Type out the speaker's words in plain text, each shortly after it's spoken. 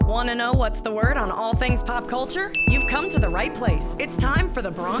Want to know what's the word on all things pop culture? You've come to the right place. It's time for the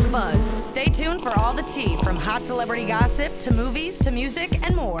Bronc Buzz. Stay tuned for all the tea, from hot celebrity gossip to movies to music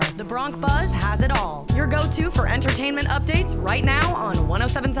and more. The Bronc Buzz has it all. Your go-to for entertainment updates right now on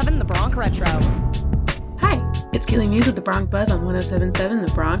 107.7 The Bronc Retro. Hi, it's Kaleigh Muhs with the Bronc Buzz on 107.7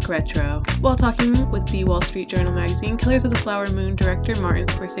 The Bronc Retro. While talking with the Wall Street Journal magazine, Killers of the Flower Moon director Martin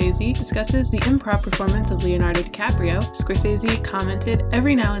Scorsese discusses the improv performance of Leonardo DiCaprio. Scorsese commented,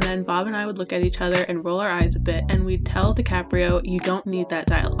 "Every now and then Bob and I would look at each other and roll our eyes a bit, and we'd tell DiCaprio, you don't need that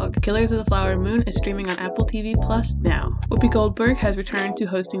dialogue." Killers of the Flower Moon is streaming on Apple TV Plus now. Whoopi Goldberg has returned to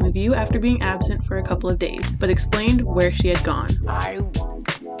hosting The View after being absent for a couple of days, but explained where she had gone. I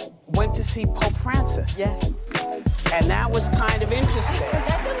went to see Pope Francis. Yes. And that was kind of interesting.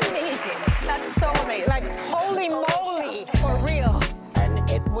 That's amazing. That's so amazing. Like, holy moly, for real. And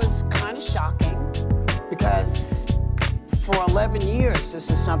it was kind of shocking because for 11 years,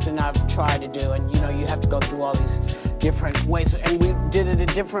 this is something I've tried to do. And, you have to go through all these different ways. And we did it a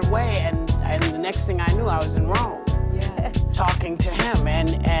different way. And the next thing I knew, I was in Rome. Yeah. Talking to him.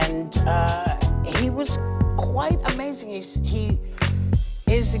 And he was quite amazing. He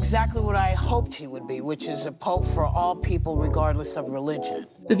is exactly what I hoped he would be, which is a pope for all people regardless of religion.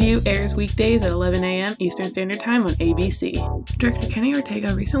 The View airs weekdays at 11 a.m. Eastern Standard Time on ABC. Director Kenny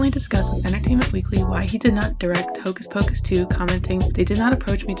Ortega recently discussed with Entertainment Weekly why he did not direct Hocus Pocus 2, commenting, "They did not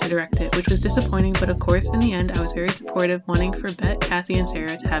approach me to direct it, which was disappointing, but of course in the end I was very supportive, wanting for Bet, Kathy, and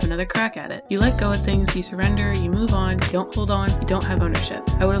Sarah to have another crack at it. You let go of things, you surrender, you move on, you don't hold on, you don't have ownership.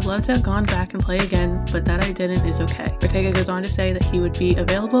 I would have loved to have gone back and play again, but that I didn't is okay." Ortega goes on to say that he would be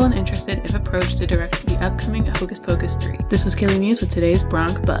available and interested if approached to direct the upcoming Hocus Pocus 3. This was Kaleigh Muhs with today's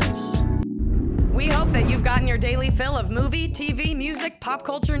Bronc Buzz. We hope that you've gotten your daily fill of movie, TV, music, pop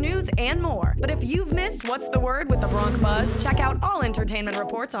culture news, and more. But if you've missed What's the Word with the Bronc Buzz, check out all entertainment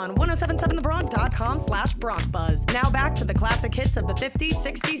reports on 1077thebronc.com/BroncBuzz. Now back to the classic hits of the 50s,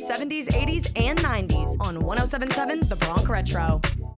 60s, 70s, 80s, and 90s on 1077 The Bronc Retro.